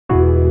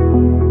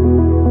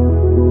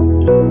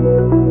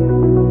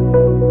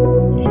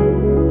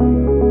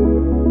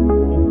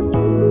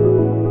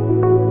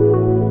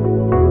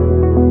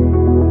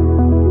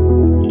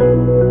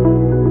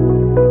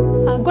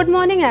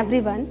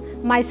everyone.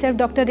 Myself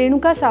Dr.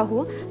 Renuka Sahu,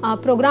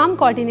 Program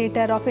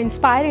Coordinator of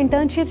Inspire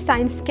Internship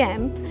Science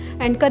Camp,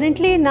 and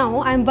currently now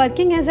I am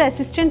working as an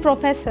Assistant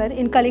Professor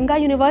in Kalinga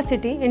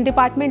University in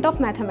Department of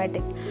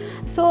Mathematics.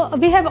 So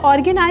we have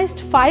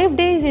organized 5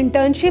 days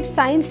Internship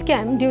Science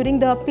Camp during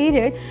the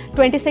period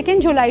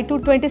 22nd July to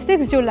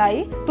 26th July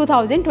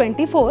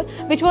 2024,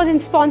 which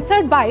was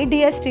sponsored by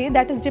DST,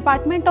 that is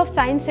Department of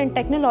Science and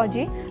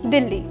Technology,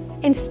 Delhi.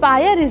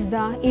 Inspire is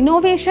the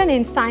innovation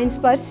in science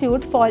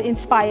pursuit for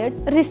inspired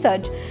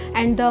research,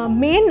 and the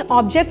main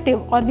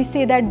objective, or we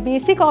say that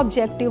basic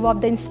objective of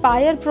the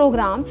Inspire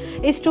program,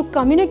 is to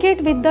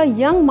communicate with the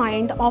young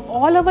mind of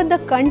all over the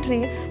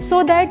country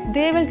so that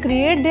they will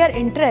create their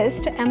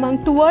interest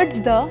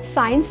towards the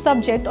science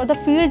subject or the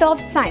field of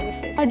science.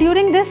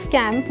 During this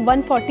camp,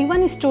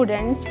 141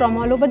 students from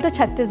all over the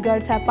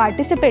Chhattisgarh have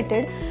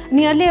participated.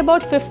 Nearly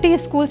about 50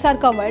 schools are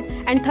covered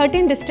and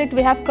 13 districts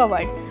we have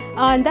covered.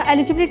 The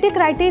eligibility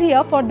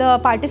criteria for the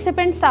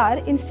participants are: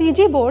 in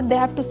CG board they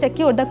have to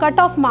secure the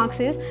cutoff marks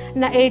is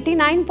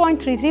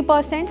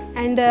 89.33%,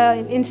 and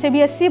in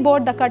CBSE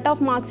board the cutoff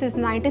marks is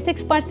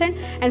 96%,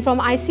 and from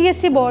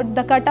ICSE board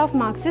the cutoff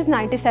marks is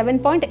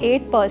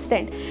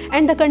 97.8%.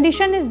 And the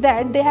condition is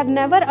that they have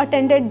never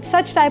attended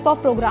such type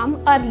of program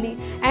early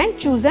and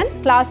chosen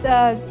class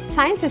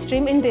science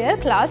stream in their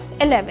class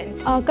 11.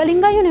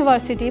 Kalinga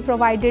University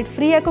provided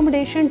free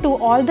accommodation to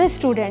all the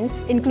students,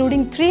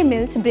 including 3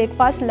 meals,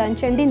 breakfast,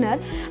 lunch and dinner.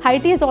 High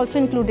tea is also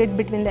included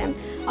between them.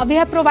 We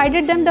have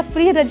provided them the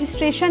free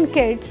registration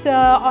kits.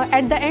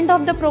 At the end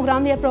of the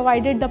program, we have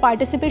provided the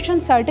participation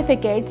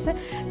certificates.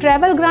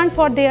 Travel grant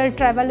for their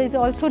travel is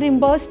also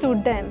reimbursed to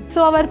them.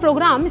 So our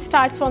program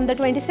starts from the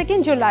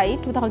 22nd July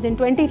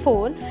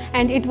 2024,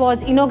 and it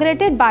was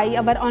inaugurated by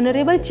our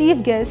Honorable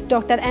Chief Guest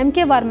Dr.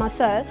 M.K. Verma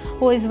sir,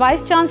 who is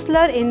Vice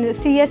Chancellor in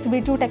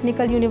CSV2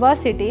 Technical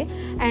University,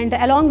 and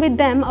along with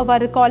them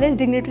our college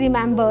dignitary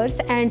members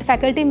and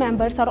faculty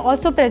members are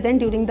also present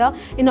during the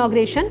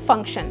inauguration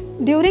function.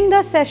 During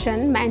the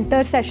session,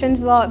 mentor sessions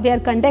were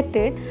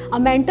conducted.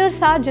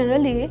 Mentors are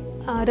generally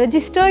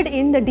registered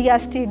in the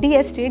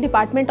DST,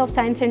 Department of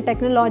Science and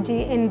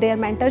Technology, in their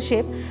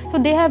mentorship. So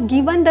they have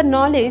given the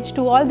knowledge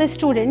to all the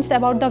students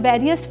about the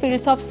various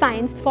fields of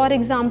science. For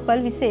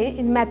example, we say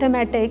in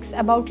mathematics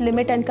about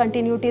limit and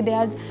continuity, they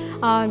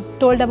are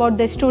told about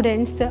the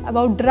students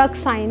about drug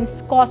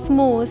science,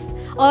 cosmos,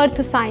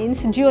 earth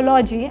science,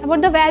 geology,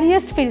 about the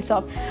various fields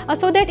of,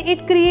 so that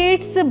it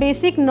creates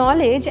basic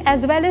knowledge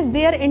as well as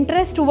their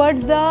interest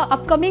towards the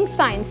upcoming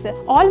science.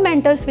 All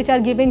mentors which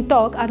are giving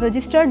talk are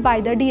registered by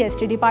the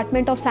DST,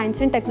 Department of Science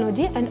and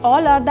Technology, and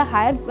all are the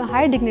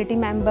higher dignity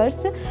members,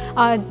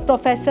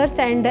 professors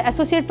and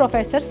associate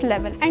professors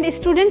level. And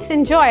students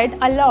enjoyed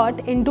a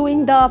lot in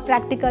doing the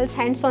practicals,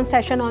 hands-on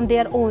session on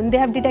their own. They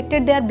have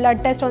detected their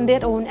blood test on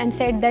their own and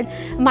said that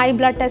my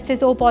blood test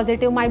is O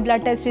positive, my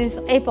blood test is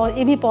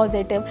AB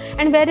positive.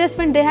 And various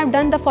when they have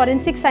done the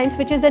forensic science,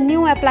 which is the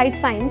new applied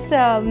science,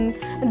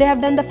 they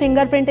have done the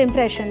fingerprint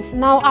impressions.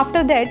 Now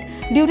after that,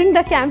 during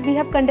the camp we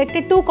have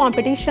conducted 2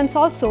 competitions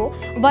also.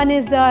 One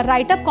is the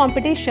write-up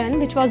competition,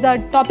 which was the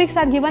topics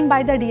are given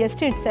by the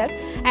DST itself,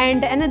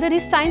 and another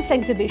is science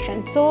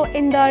exhibition. So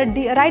in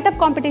the write-up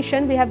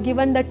competition we have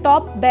given the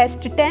top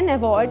best 10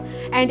 award,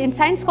 and in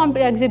science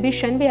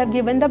exhibition we have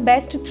given the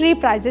best 3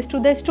 prizes to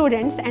the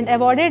students and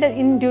awarded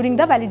during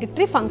the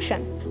valedictory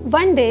function.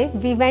 One day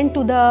we went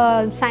to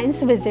the science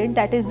visit,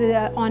 that is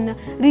on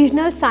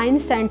Regional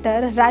Science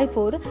Center,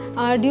 Raipur.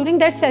 During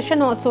that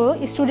session also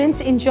students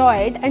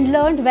enjoyed and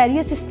learned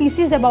various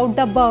species about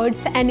the birds,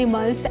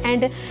 animals,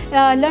 and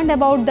learned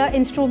about the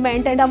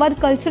instrument and our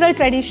cultural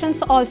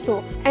traditions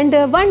also. And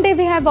one day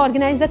we have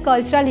organized a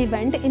cultural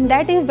event. In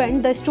that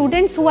event, the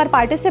students who are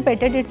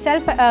participated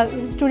itself,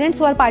 students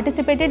who are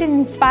participated in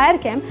Inspire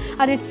Camp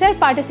are itself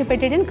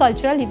participated in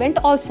cultural event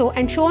also,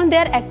 and shown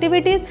their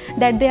activities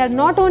that they are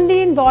not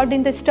only involved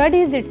in the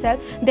studies itself,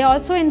 they are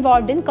also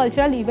involved in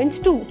cultural events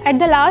too. At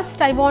the last,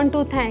 I want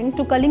to thank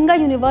to Kalinga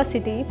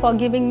University for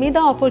giving me the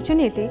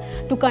opportunity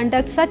to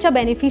conduct such a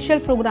beneficial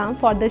program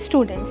for the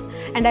students.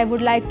 And I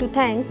would like to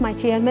thank my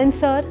Chairman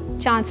sir,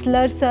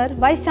 Chancellor sir,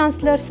 Vice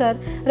Chancellor sir,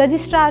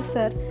 Registrar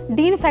sir,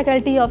 Dean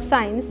Faculty of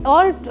Science,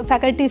 all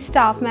faculty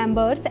staff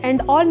members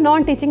and all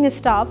non-teaching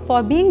staff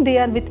for being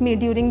there with me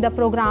during the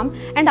program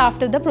and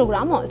after the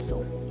program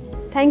also.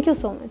 Thank you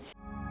so much.